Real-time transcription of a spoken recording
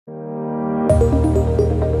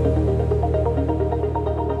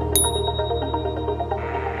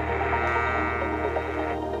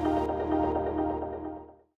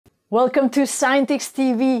Welcome to Scientix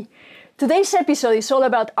TV. Today's episode is all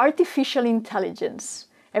about artificial intelligence.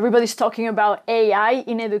 Everybody's talking about AI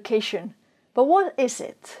in education. But what is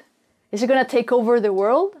it? Is it going to take over the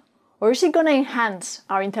world? Or is it going to enhance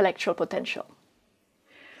our intellectual potential?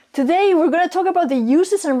 Today, we're going to talk about the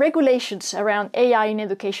uses and regulations around AI in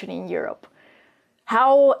education in Europe.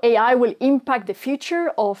 How AI will impact the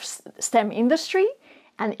future of STEM industry.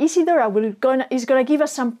 And Isidora is going to give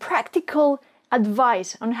us some practical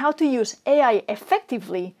advice on how to use AI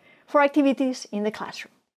effectively for activities in the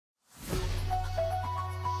classroom.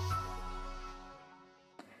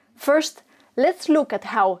 First, let's look at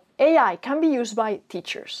how AI can be used by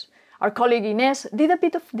teachers. Our colleague Ines did a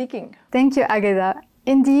bit of digging. Thank you, Agatha.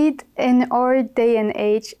 Indeed, in our day and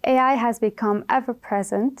age, AI has become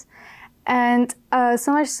ever-present, and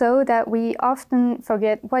so much so that we often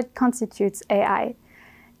forget what constitutes AI.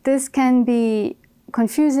 This can be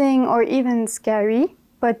confusing or even scary,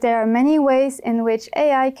 but there are many ways in which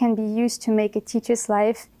AI can be used to make a teacher's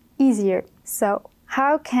life easier. So,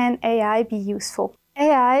 how can AI be useful?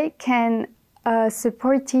 AI can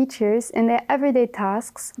support teachers in their everyday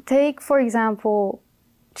tasks. Take, for example,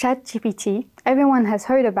 ChatGPT. Everyone has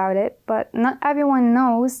heard about it, but not everyone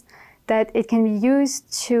knows that it can be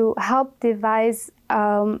used to help devise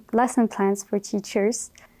lesson plans for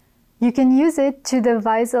teachers. You can use it to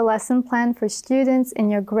devise a lesson plan for students in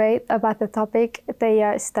your grade about the topic they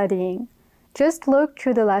are studying. Just look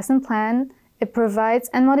through the lesson plan it provides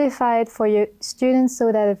and modify it for your students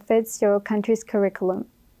so that it fits your country's curriculum.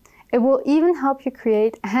 It will even help you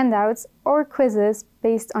create handouts or quizzes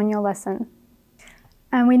based on your lesson.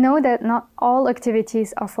 And we know that not all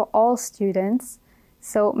activities are for all students,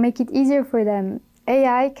 so make it easier for them.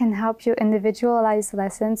 AI can help you individualize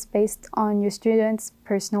lessons based on your students'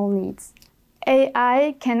 personal needs.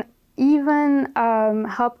 AI can even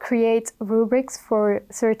help create rubrics for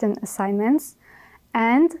certain assignments,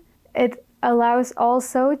 and it allows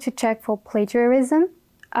also to check for plagiarism,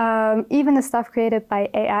 even the stuff created by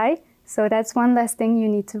AI, so that's one less thing you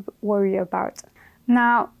need to worry about.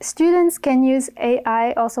 Now, students can use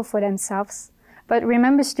AI also for themselves, but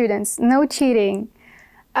remember students, no cheating.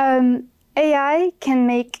 AI can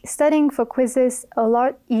make studying for quizzes a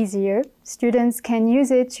lot easier. Students can use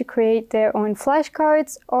it to create their own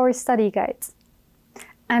flashcards or study guides.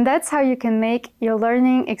 And that's how you can make your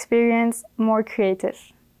learning experience more creative.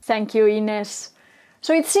 Thank you, Ines.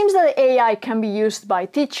 So it seems that AI can be used by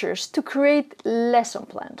teachers to create lesson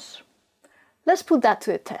plans. Let's put that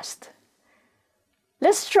to the test.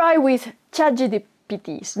 Let's try with ChatGPT.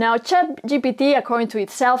 Now, ChatGPT, according to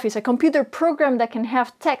itself, is a computer program that can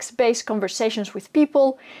have text-based conversations with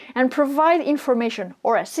people and provide information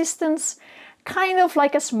or assistance, kind of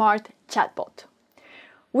like a smart chatbot.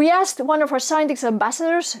 We asked one of our Scientix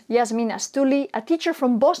ambassadors, Yasmin Astuli, a teacher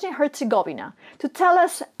from Bosnia-Herzegovina, to tell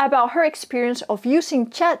us about her experience of using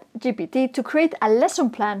ChatGPT to create a lesson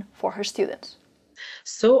plan for her students.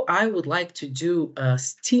 So I would like to do a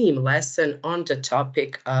STEAM lesson on the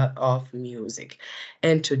topic of music.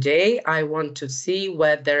 And today I want to see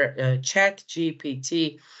whether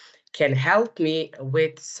ChatGPT can help me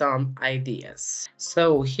with some ideas.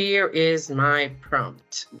 So here is my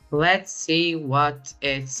prompt. Let's see what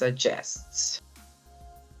it suggests.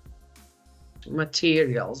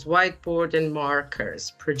 Materials, whiteboard and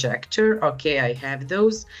markers, projector, okay, I have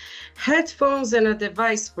those. Headphones and a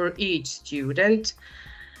device for each student.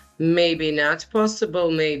 Maybe not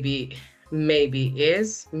possible, maybe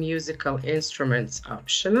is. Musical instruments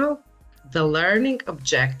optional. The learning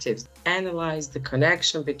objectives. Analyze the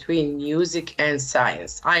connection between music and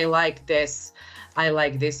science. I like this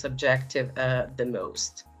objective the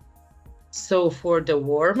most. So for the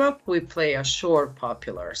warm-up, we play a short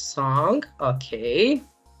popular song. Okay.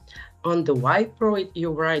 On the whiteboard,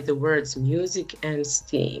 you write the words music and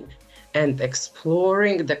STEAM and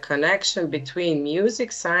exploring the connection between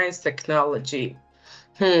music, science, technology.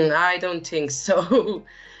 I don't think so.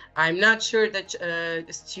 I'm not sure that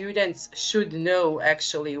students should know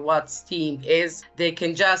actually what STEAM is. They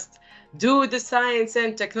can just do the science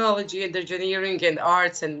and technology and engineering and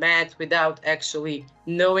arts and math without actually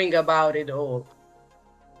knowing about it all.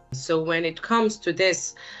 So when it comes to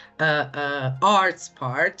this arts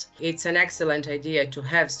part, it's an excellent idea to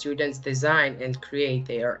have students design and create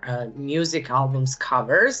their music albums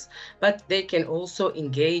covers, but they can also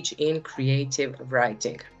engage in creative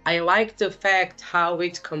writing. I like the fact how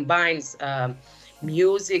it combines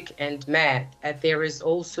music and math, and there is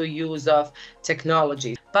also use of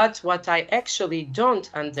technology. But what I actually don't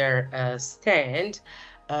understand,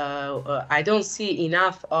 I don't see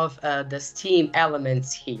enough of the STEAM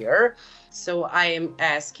elements here. So I am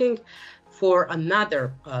asking for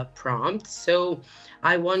another prompt. So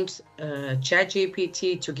I want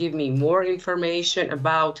ChatGPT to give me more information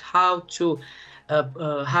about how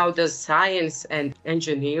does science and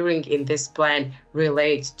engineering in this plan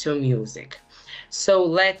relate to music. So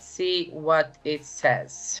let's see what it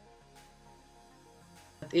says.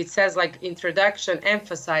 It says like introduction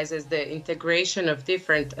emphasizes the integration of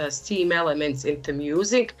different STEAM elements into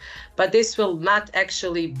music, but this will not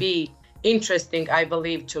actually be interesting, I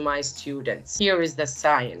believe, to my students. Here is the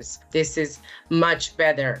science. This is much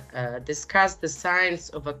better. Discuss the science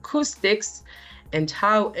of acoustics and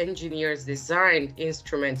how engineers designed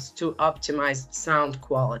instruments to optimize sound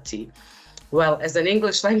quality. Well, as an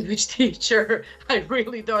English language teacher, I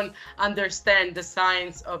really don't understand the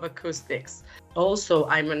science of acoustics. Also,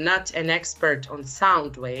 I'm not an expert on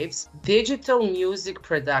sound waves, digital music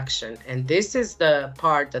production, and this is the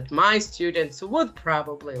part that my students would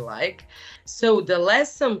probably like. So the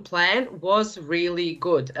lesson plan was really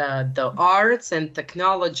good. The arts and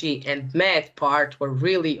technology and math part were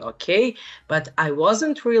really okay, but I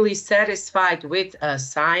wasn't really satisfied with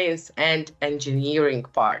science and engineering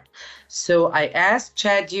part. So I asked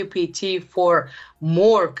ChatGPT for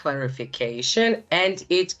more clarification, and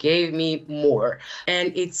it gave me more.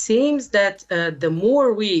 And it seems that the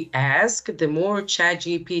more we ask, the more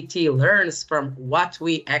ChatGPT learns from what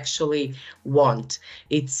we actually want.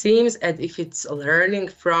 It seems as if it's learning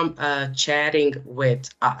from chatting with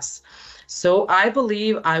us. So I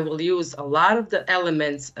believe I will use a lot of the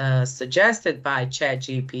elements suggested by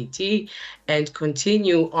ChatGPT and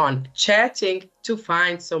continue on chatting to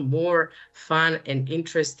find some more fun and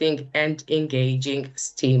interesting and engaging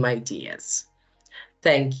STEAM ideas.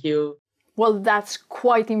 Thank you. Well, that's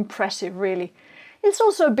quite impressive, really. It's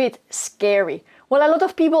also a bit scary. Well, a lot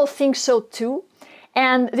of people think so too.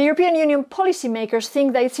 And the European Union policymakers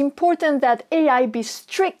think that it's important that AI be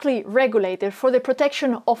strictly regulated for the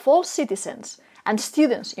protection of all citizens, and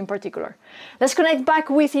students in particular. Let's connect back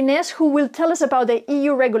with Ines, who will tell us about the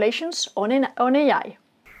EU regulations on AI.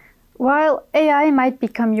 While AI might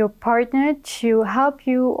become your partner to help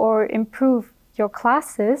you or improve your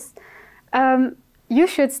classes, you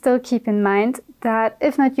should still keep in mind that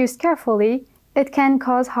if not used carefully, it can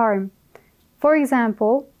cause harm. For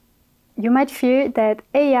example, you might fear that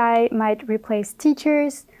AI might replace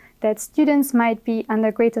teachers, that students might be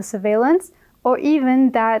under greater surveillance, or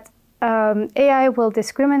even that AI will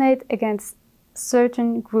discriminate against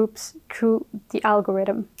certain groups through the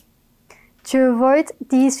algorithm. To avoid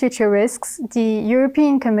these future risks, the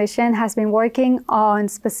European Commission has been working on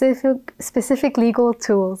specific legal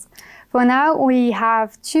tools. For now, we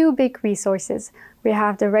have two big resources. We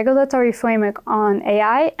have the regulatory framework on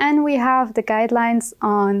AI, and we have the guidelines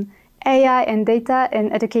on AI and data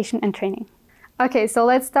in education and training. Okay, so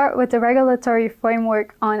let's start with the regulatory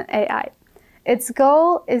framework on AI. Its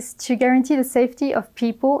goal is to guarantee the safety of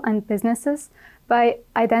people and businesses by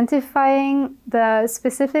identifying the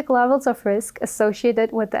specific levels of risk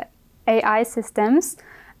associated with the AI systems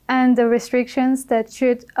and the restrictions that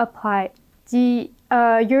should apply. The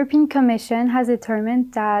European Commission has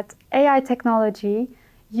determined that AI technology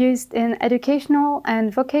used in educational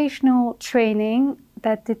and vocational training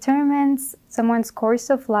that determines someone's course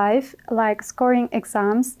of life, like scoring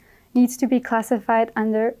exams, needs to be classified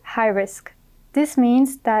under high risk. This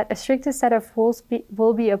means that a stricter set of rules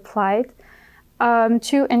will be applied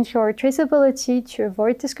to ensure traceability, to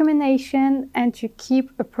avoid discrimination, and to keep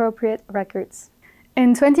appropriate records.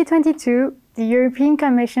 In 2022, the European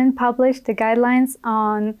Commission published the guidelines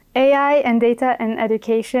on AI and data in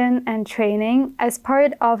education and training as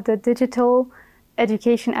part of the Digital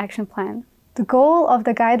Education Action Plan. The goal of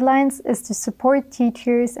the guidelines is to support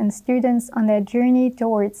teachers and students on their journey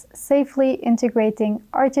towards safely integrating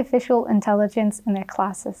artificial intelligence in their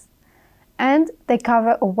classes. And they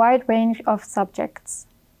cover a wide range of subjects.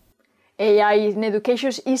 AI in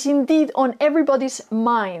education is indeed on everybody's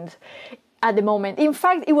mind at the moment. In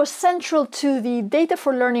fact, it was central to the Data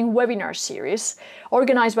for Learning webinar series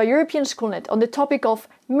organized by European Schoolnet on the topic of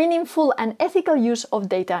meaningful and ethical use of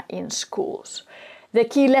data in schools. The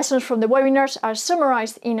key lessons from the webinars are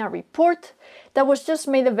summarized in a report that was just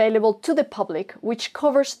made available to the public, which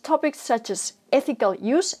covers topics such as ethical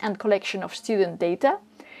use and collection of student data,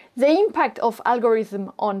 the impact of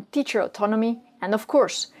algorithm on teacher autonomy, and of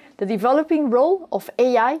course, the developing role of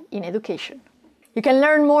AI in education. You can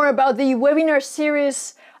learn more about the webinar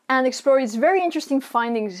series and explore its very interesting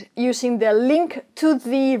findings using the link to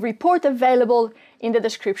the report available in the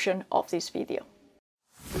description of this video.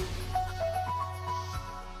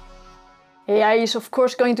 AI is of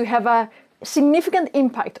course going to have a significant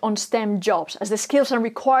impact on STEM jobs, as the skills and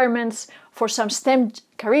requirements for some STEM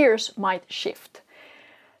careers might shift.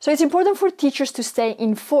 So it's important for teachers to stay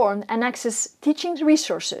informed and access teaching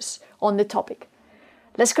resources on the topic.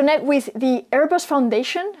 Let's connect with the Airbus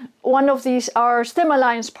Foundation. One of these are STEM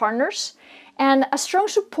Alliance partners and a strong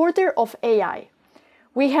supporter of AI.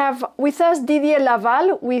 We have with us Didier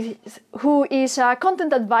Laval, who is a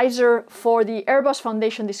content advisor for the Airbus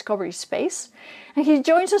Foundation Discovery Space. And he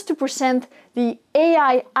joins us to present the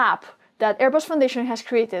AI app that Airbus Foundation has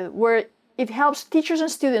created, where it helps teachers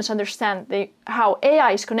and students understand how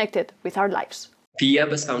AI is connected with our lives. The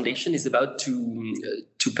Airbus Foundation is about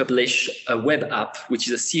to publish a web app, which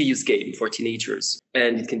is a serious game for teenagers.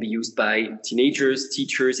 And it can be used by teenagers,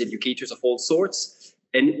 teachers, educators of all sorts,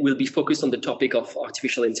 and will be focused on the topic of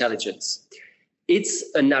artificial intelligence. It's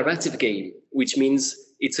a narrative game, which means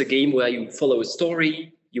it's a game where you follow a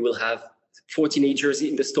story. You will have 4 teenagers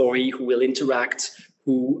in the story who will interact,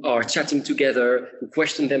 who are chatting together, who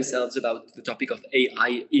question themselves about the topic of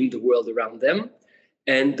AI in the world around them.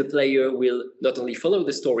 And the player will not only follow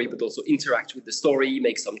the story, but also interact with the story,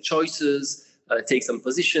 make some choices, take some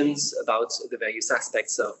positions about the various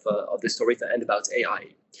aspects of the story and about AI.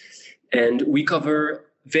 And we cover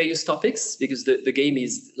various topics because the game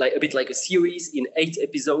is a bit like a series in 8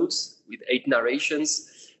 episodes with 8 narrations.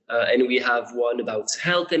 And we have one about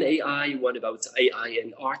health and AI, one about AI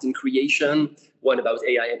and art and creation, one about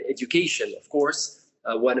AI and education, of course,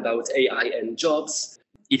 one about AI and jobs.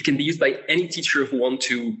 It can be used by any teacher who wants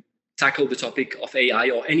to tackle the topic of AI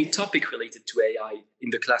or any topic related to AI in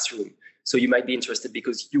the classroom. So you might be interested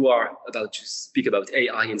because you are about to speak about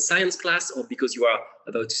AI in science class, or because you are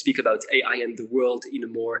about to speak about AI and the world in a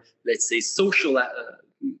more, let's say, social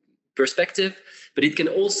perspective. But it can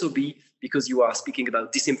also be because you are speaking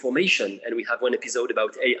about disinformation, and we have one episode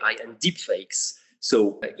about AI and deepfakes.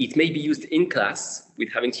 So it may be used in class with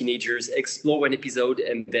having teenagers explore an episode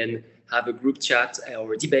and then have a group chat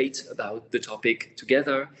or a debate about the topic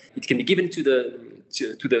together. It can be given to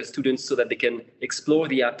the students so that they can explore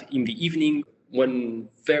the app in the evening. One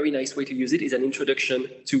very nice way to use it is an introduction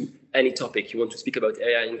to any topic. You want to speak about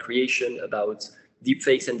AI and creation, about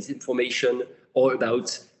deepfakes and disinformation, or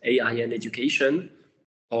about AI and education,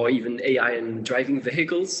 or even AI and driving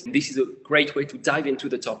vehicles. This is a great way to dive into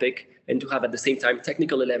the topic and to have at the same time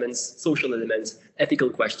technical elements, social elements, ethical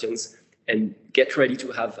questions, and get ready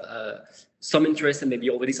to have some interest and maybe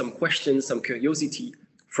already some questions, some curiosity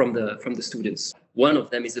from the students. One of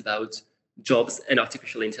them is about jobs and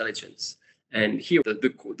artificial intelligence. And here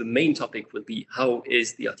the main topic will be, how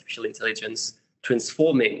is the artificial intelligence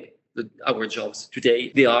transforming our jobs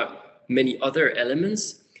today? There are many other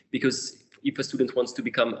elements, because if a student wants to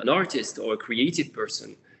become an artist or a creative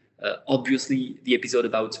person, obviously the episode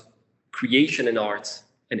about creation and art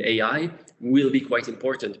and AI will be quite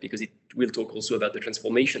important, because it will talk also about the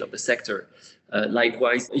transformation of the sector.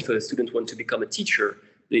 Likewise, if a student wants to become a teacher,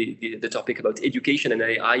 the topic about education and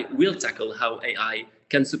AI will tackle how AI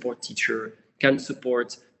can support teacher, can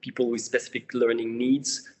support people with specific learning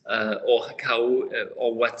needs, or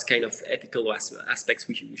what kind of ethical aspects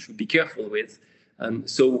we should be careful with.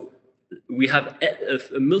 So we have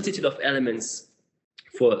a multitude of elements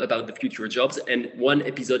about the future jobs, and one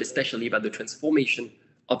episode especially about the transformation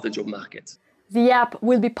of the job market. The app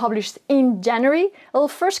will be published in January. It will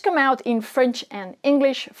first come out in French and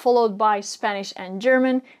English, followed by Spanish and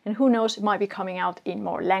German, and who knows, it might be coming out in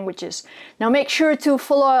more languages. Now make sure to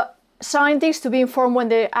follow Scientix to be informed when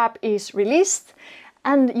the app is released.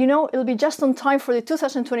 And it'll be just on time for the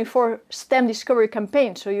 2024 STEM Discovery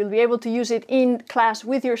campaign, so you'll be able to use it in class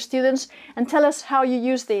with your students, and tell us how you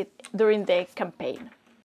used it during the campaign.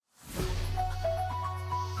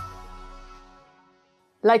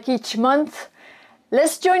 Like each month,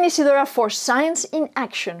 let's join Isidora for Science in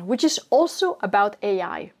Action, which is also about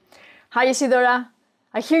AI. Hi Isidora,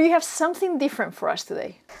 I hear you have something different for us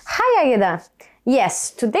today. Hi Aida.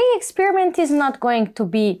 Yes, today's experiment is not going to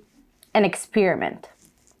be an experiment.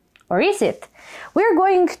 Or is it? We're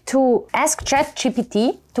going to ask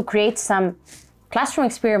ChatGPT to create some classroom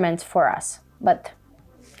experiments for us. But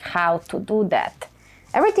how to do that?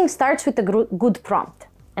 Everything starts with a good prompt.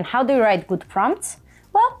 And how do you write good prompts?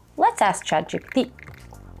 Well, let's ask ChatGPT.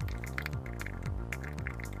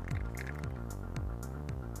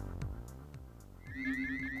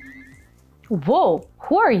 Whoa,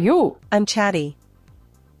 who are you? I'm Chatty.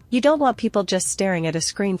 You don't want people just staring at a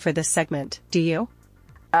screen for this segment, do you?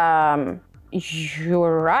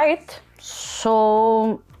 You're right.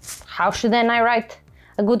 So, how should then I write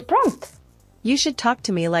a good prompt? You should talk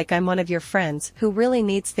to me like I'm one of your friends who really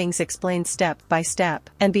needs things explained step by step,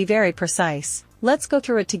 and be very precise. Let's go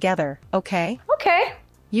through it together, okay? Okay.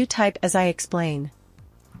 You type as I explain.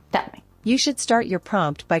 Tell me. You should start your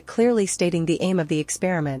prompt by clearly stating the aim of the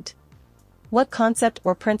experiment. What concept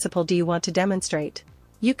or principle do you want to demonstrate?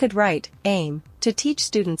 You could write, aim, to teach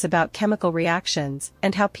students about chemical reactions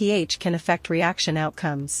and how pH can affect reaction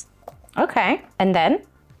outcomes. Okay, and then?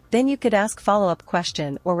 Then you could ask follow-up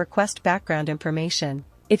question or request background information,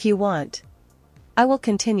 if you want. I will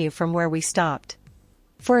continue from where we stopped.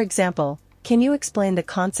 For example, can you explain the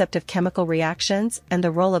concept of chemical reactions and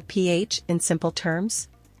the role of pH in simple terms?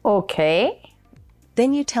 Okay.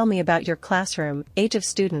 Then you tell me about your classroom, age of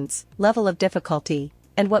students, level of difficulty,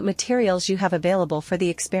 and what materials you have available for the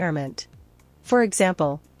experiment. For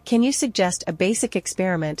example, can you suggest a basic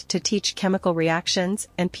experiment to teach chemical reactions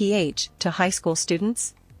and pH to high school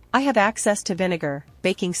students? I have access to vinegar,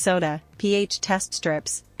 baking soda, pH test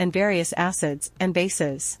strips, and various acids and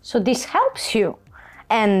bases. So this helps you.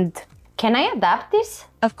 And can I adapt this?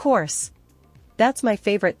 Of course. That's my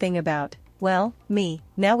favorite thing about, well, me.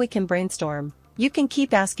 Now we can brainstorm. You can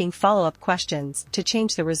keep asking follow-up questions to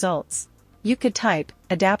change the results. You could type,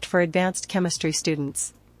 adapt for advanced chemistry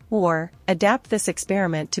students. Or, adapt this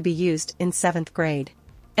experiment to be used in 7th grade.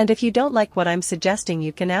 And if you don't like what I'm suggesting,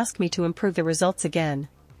 you can ask me to improve the results again.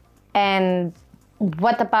 And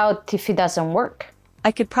what about if it doesn't work?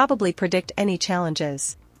 I could probably predict any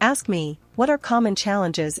challenges. Ask me, what are common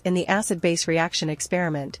challenges in the acid-base reaction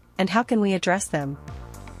experiment, and how can we address them?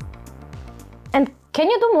 And can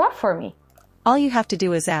you do more for me? All you have to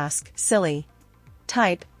do is ask, silly.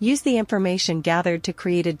 Type, use the information gathered to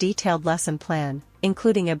create a detailed lesson plan,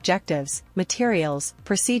 including objectives, materials,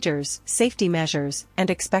 procedures, safety measures, and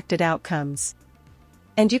expected outcomes.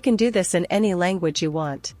 And you can do this in any language you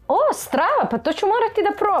want. O, strava, pa to ću morati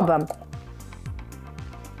da probam.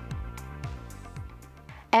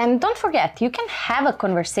 And don't forget, you can have a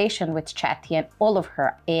conversation with Chatty and all of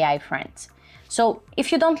her AI friends. So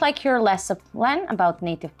if you don't like your lesson plan about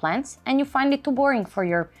native plants and you find it too boring for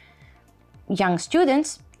your young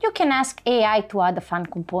students, you can ask AI to add a fun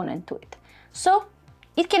component to it. So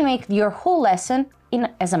it can make your whole lesson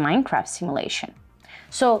as a Minecraft simulation.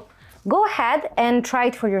 So go ahead and try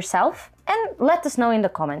it for yourself and let us know in the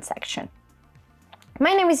comment section.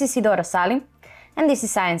 My name is Isidora Salim and this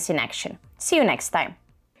is Science in Action. See you next time.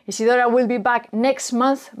 Isidora will be back next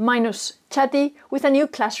month, minus Chatty, with a new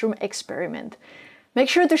classroom experiment. Make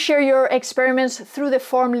sure to share your experiments through the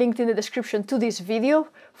form linked in the description to this video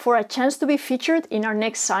for a chance to be featured in our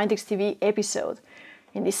next Scientix TV episode.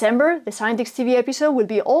 In December, the Scientix TV episode will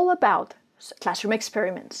be all about classroom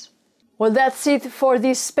experiments. Well, that's it for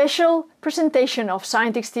this special presentation of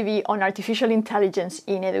Scientix TV on artificial intelligence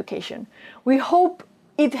in education. We hope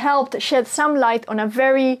it helped shed some light on a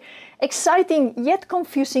very exciting yet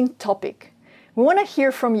confusing topic. We want to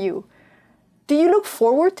hear from you. Do you look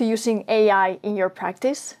forward to using AI in your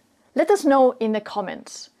practice? Let us know in the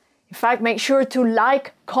comments. In fact, make sure to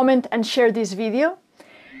like, comment, and share this video.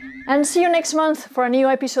 And see you next month for a new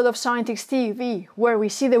episode of Scientix TV, where we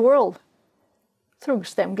see the world through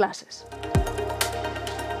STEM glasses.